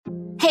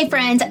Hey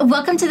friends,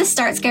 welcome to the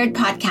Start Scared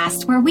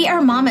podcast, where we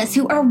are mamas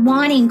who are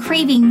wanting,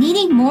 craving,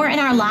 needing more in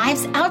our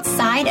lives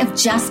outside of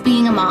just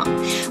being a mom.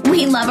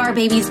 We love our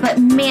babies, but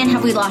man,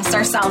 have we lost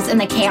ourselves in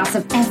the chaos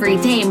of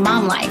everyday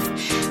mom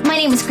life. My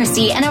name is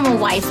Christy, and I'm a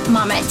wife,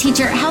 mama,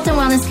 teacher, health and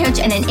wellness coach,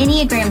 and an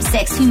Enneagram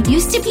 6 who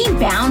used to be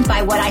bound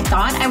by what I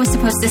thought I was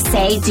supposed to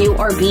say, do,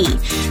 or be.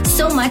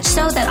 So much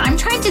so that I'm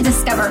trying to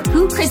discover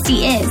who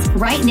Christy is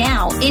right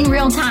now in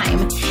real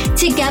time.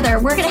 Together,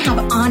 we're going to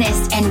have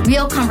honest and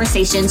real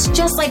conversations,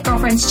 just like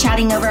girlfriends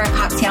chatting over a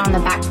cocktail on the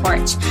back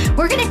porch.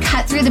 We're going to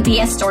cut through the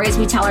BS stories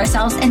we tell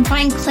ourselves and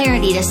find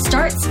clarity to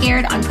start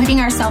scared on putting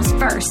ourselves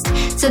first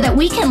so that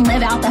we can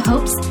live out the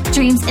hopes,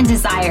 dreams, and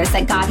desires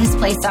that God has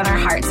placed on our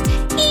hearts,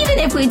 even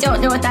if we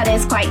don't know what that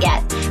is quite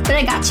yet. But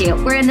I got you.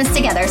 We're in this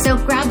together. So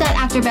grab that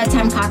after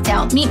bedtime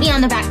cocktail, meet me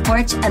on the back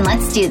porch, and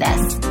let's do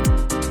this.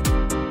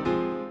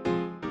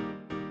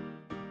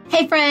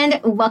 Hey friend,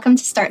 welcome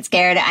to Start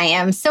Scared. I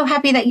am so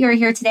happy that you're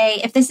here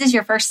today. If this is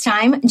your first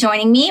time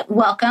joining me,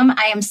 welcome.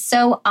 I am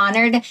so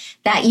honored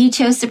that you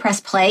chose to press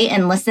play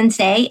and listen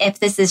today. If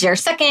this is your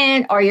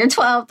second or your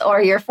 12th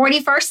or your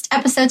 41st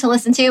episode to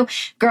listen to,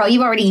 girl,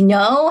 you already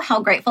know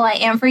how grateful I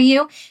am for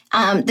you.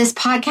 This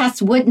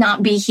podcast would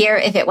not be here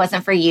if it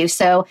wasn't for you.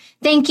 So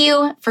thank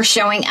you for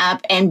showing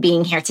up and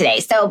being here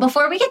today. So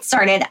before we get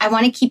started, I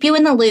want to keep you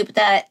in the loop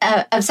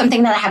of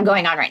something that I have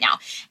going on right now.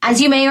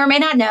 As you may or may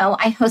not know,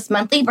 I host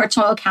monthly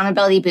virtual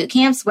accountability boot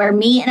camps where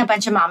me and a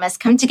bunch of mamas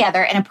come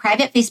together in a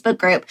private Facebook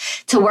group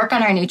to work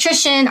on our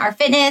nutrition, our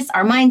fitness,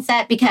 our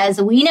mindset, because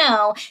we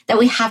know that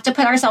we have to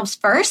put ourselves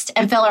first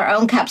and fill our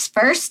own cups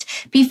first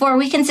before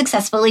we can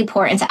successfully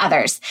pour into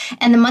others.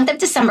 And the month of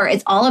December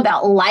is all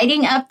about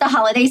lighting up the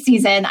holiday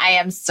season. I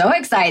am so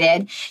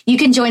excited. You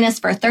can join us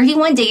for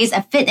 31 days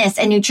of fitness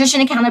and nutrition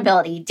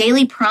accountability,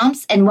 daily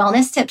prompts and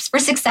wellness tips for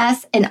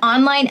success, an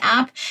online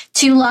app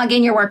to log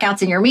in your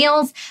workouts and your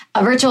meals,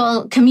 a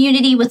virtual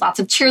community with lots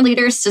of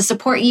cheerleaders to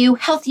support you,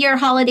 healthier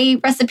holiday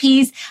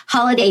recipes,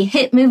 holiday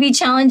hit movie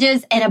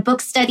challenges, and a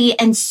book study,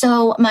 and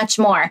so much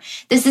more.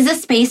 This is a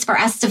space for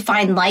us to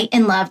find light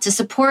and love to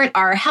support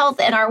our health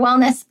and our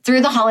wellness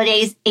through the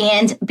holidays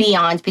and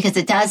beyond, because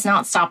it does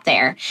not stop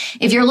there.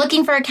 If you're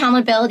looking for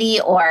accountability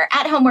or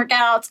at-home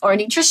workouts or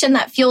nutrition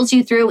that fuels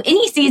you through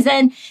any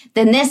season,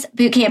 then this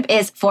bootcamp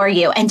is for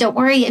you. And don't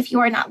worry if you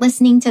are not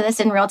listening to this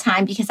in real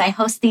time, because I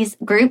host these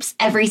groups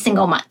every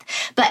single month.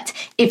 But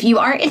if you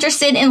are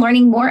interested in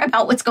learning more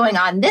about what's going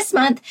on this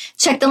month,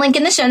 check the link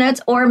in the show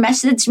notes or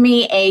message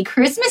me a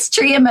Christmas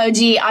tree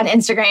emoji on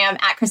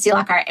Instagram at Christy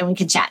Lockhart and we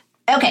can chat.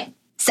 Okay,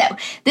 so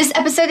this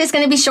episode is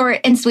going to be short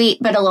and sweet,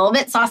 but a little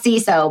bit saucy,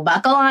 so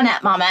buckle on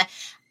up, mama.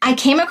 I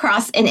came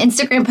across an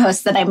Instagram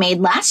post that I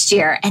made last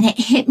year and it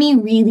hit me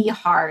really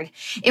hard.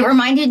 It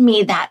reminded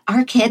me that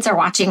our kids are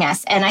watching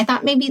us and I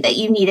thought maybe that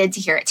you needed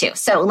to hear it too.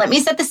 So let me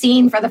set the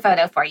scene for the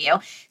photo for you.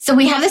 So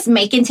we have this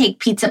make and take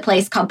pizza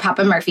place called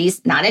Papa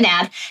Murphy's, not an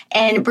ad.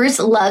 And Bruce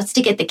loves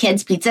to get the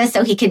kids pizza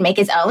so he can make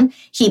his own.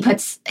 He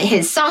puts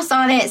his sauce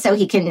on it so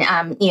he can,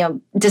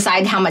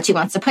 decide how much he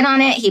wants to put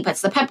on it. He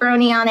puts the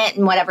pepperoni on it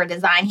and whatever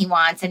design he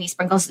wants. And he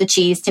sprinkles the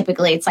cheese.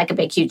 Typically it's like a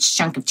big, huge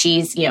chunk of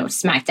cheese,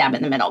 smack dab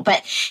in the middle.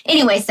 But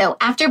anyway, so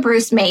after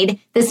Bruce made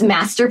this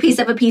masterpiece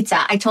of a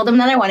pizza, I told him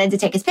that I wanted to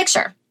take his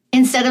picture.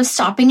 Instead of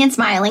stopping and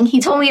smiling, he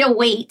told me to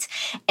wait.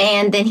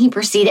 And then he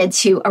proceeded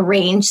to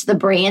arrange the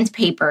brand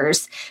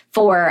papers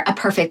for a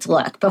perfect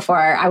look before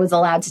I was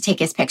allowed to take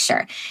his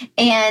picture.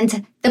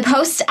 And the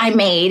post I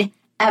made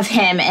of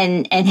him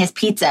and his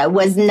pizza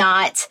was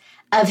not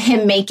of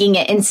him making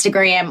it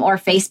Instagram or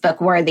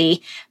Facebook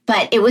worthy,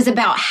 but it was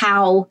about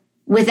how,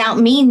 without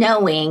me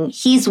knowing,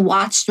 he's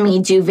watched me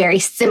do very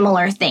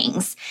similar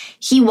things.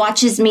 He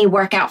watches me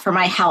work out for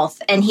my health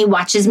and he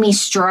watches me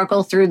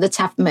struggle through the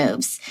tough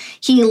moves.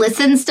 He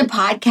listens to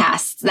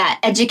podcasts that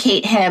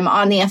educate him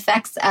on the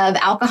effects of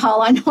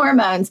alcohol on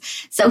hormones.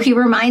 So he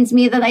reminds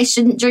me that I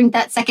shouldn't drink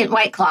that second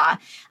White Claw.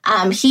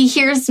 He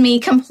hears me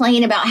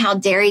complain about how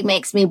dairy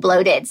makes me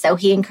bloated. So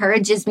he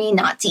encourages me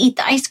not to eat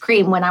the ice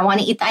cream when I want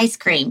to eat the ice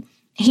cream.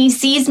 He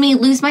sees me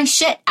lose my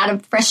shit out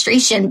of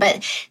frustration,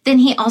 but then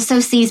he also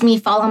sees me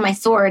fall on my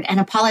sword and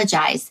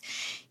apologize.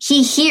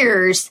 He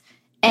hears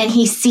and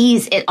he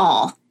sees it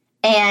all.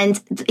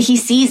 And he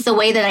sees the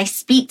way that I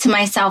speak to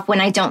myself when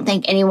I don't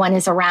think anyone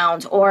is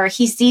around, or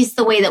he sees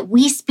the way that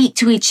we speak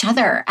to each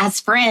other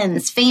as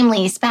friends,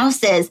 family,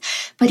 spouses,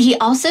 but he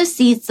also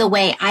sees the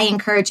way I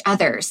encourage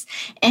others,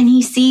 and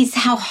he sees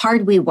how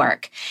hard we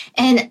work.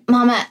 And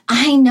mama,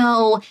 I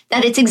know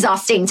that it's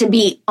exhausting to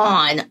be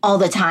on all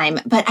the time,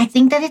 but I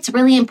think that it's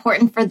really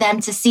important for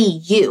them to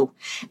see you,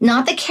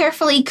 not the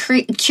carefully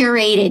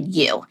curated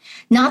you,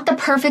 not the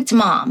perfect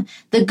mom,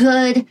 the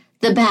good,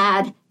 the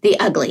bad, the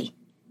ugly.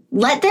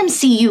 Let them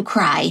see you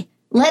cry.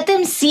 Let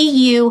them see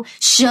you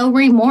show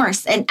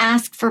remorse and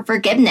ask for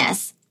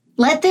forgiveness.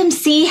 Let them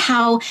see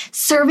how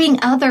serving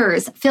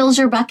others fills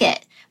your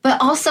bucket, but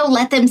also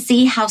let them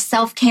see how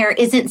self-care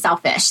isn't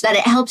selfish, that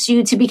it helps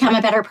you to become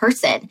a better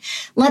person.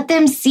 Let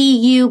them see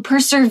you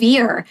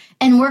persevere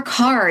and work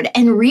hard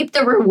and reap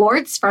the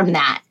rewards from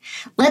that.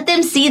 Let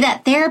them see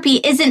that therapy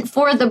isn't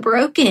for the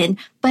broken,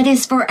 but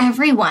is for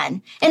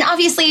everyone. And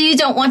obviously you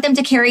don't want them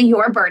to carry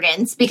your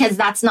burdens because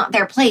that's not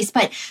their place,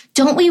 but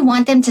don't we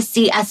want them to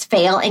see us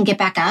fail and get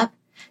back up?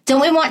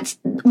 Don't we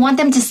want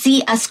them to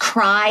see us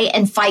cry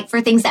and fight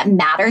for things that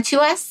matter to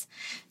us?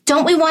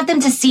 Don't we want them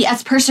to see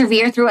us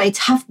persevere through a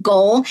tough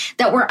goal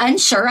that we're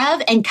unsure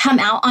of and come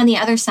out on the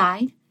other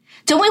side?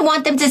 Don't we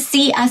want them to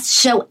see us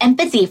show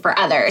empathy for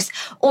others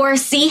or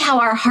see how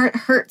our heart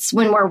hurts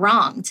when we're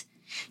wronged?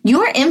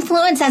 Your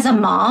influence as a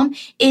mom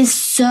is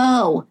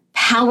so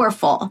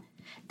powerful.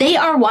 They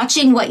are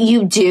watching what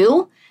you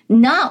do,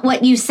 not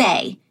what you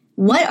say.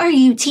 What are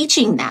you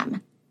teaching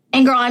them?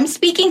 And girl, I'm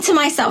speaking to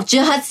myself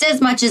just as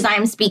much as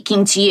I'm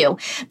speaking to you.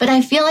 But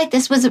I feel like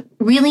this was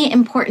really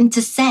important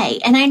to say.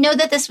 And I know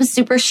that this was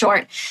super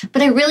short,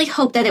 but I really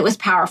hope that it was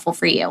powerful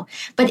for you.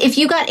 But if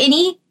you got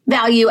any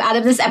value out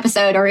of this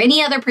episode or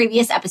any other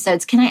previous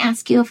episodes, can I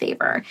ask you a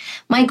favor?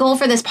 My goal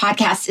for this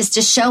podcast is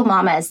to show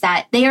mamas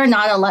that they are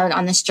not alone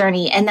on this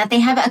journey and that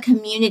they have a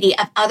community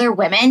of other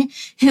women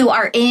who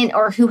are in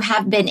or who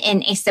have been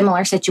in a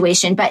similar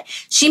situation. But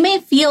she may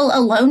feel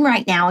alone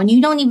right now and you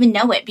don't even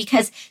know it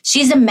because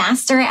she's a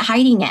master at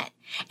hiding it.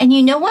 And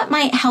you know what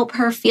might help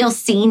her feel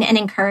seen and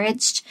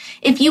encouraged?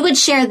 If you would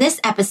share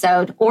this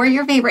episode or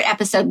your favorite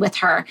episode with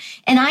her.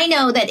 And I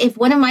know that if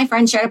one of my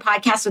friends shared a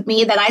podcast with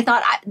me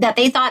that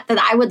they thought that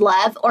I would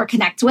love or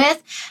connect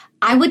with,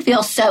 I would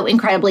feel so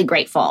incredibly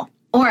grateful.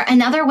 Or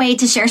another way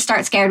to share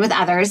Start Scared with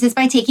others is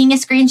by taking a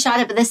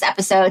screenshot of this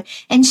episode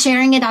and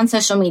sharing it on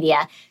social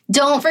media.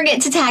 Don't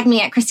forget to tag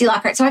me at Christy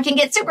Lockhart so I can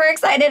get super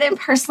excited and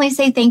personally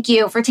say thank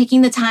you for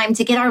taking the time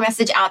to get our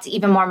message out to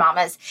even more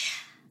mamas.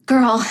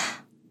 Girl,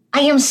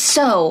 I am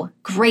so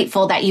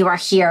grateful that you are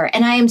here,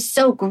 and I am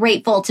so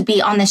grateful to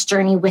be on this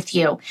journey with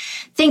you.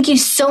 Thank you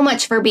so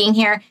much for being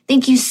here.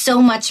 Thank you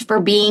so much for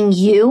being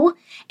you,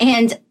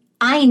 and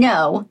I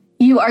know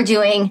you are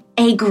doing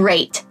a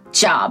great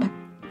job.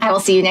 I will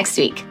see you next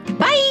week.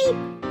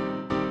 Bye!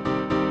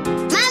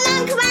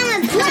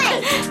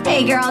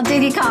 Hey girl,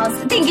 duty calls.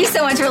 Thank you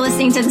so much for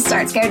listening to the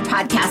Start Scared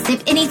podcast.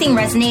 If anything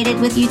resonated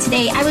with you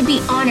today, I would be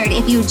honored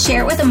if you would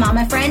share it with a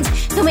mama friend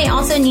who may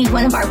also need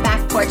one of our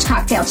back porch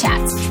cocktail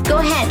chats. Go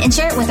ahead and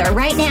share it with her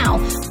right now.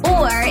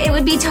 Or it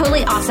would be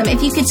totally awesome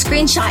if you could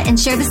screenshot and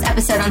share this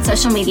episode on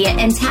social media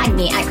and tag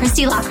me at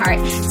Christy Lockhart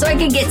so I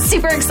could get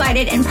super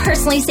excited and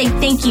personally say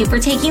thank you for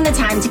taking the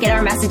time to get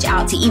our message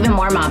out to even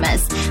more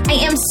mamas. I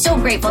am so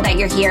grateful that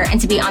you're here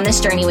and to be on this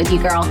journey with you,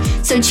 girl.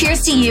 So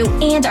cheers to you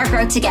and our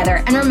growth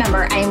together. And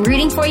remember, I am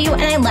rooting for you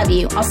and I love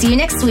you. I'll see you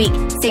next week.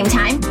 Same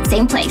time,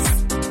 same place.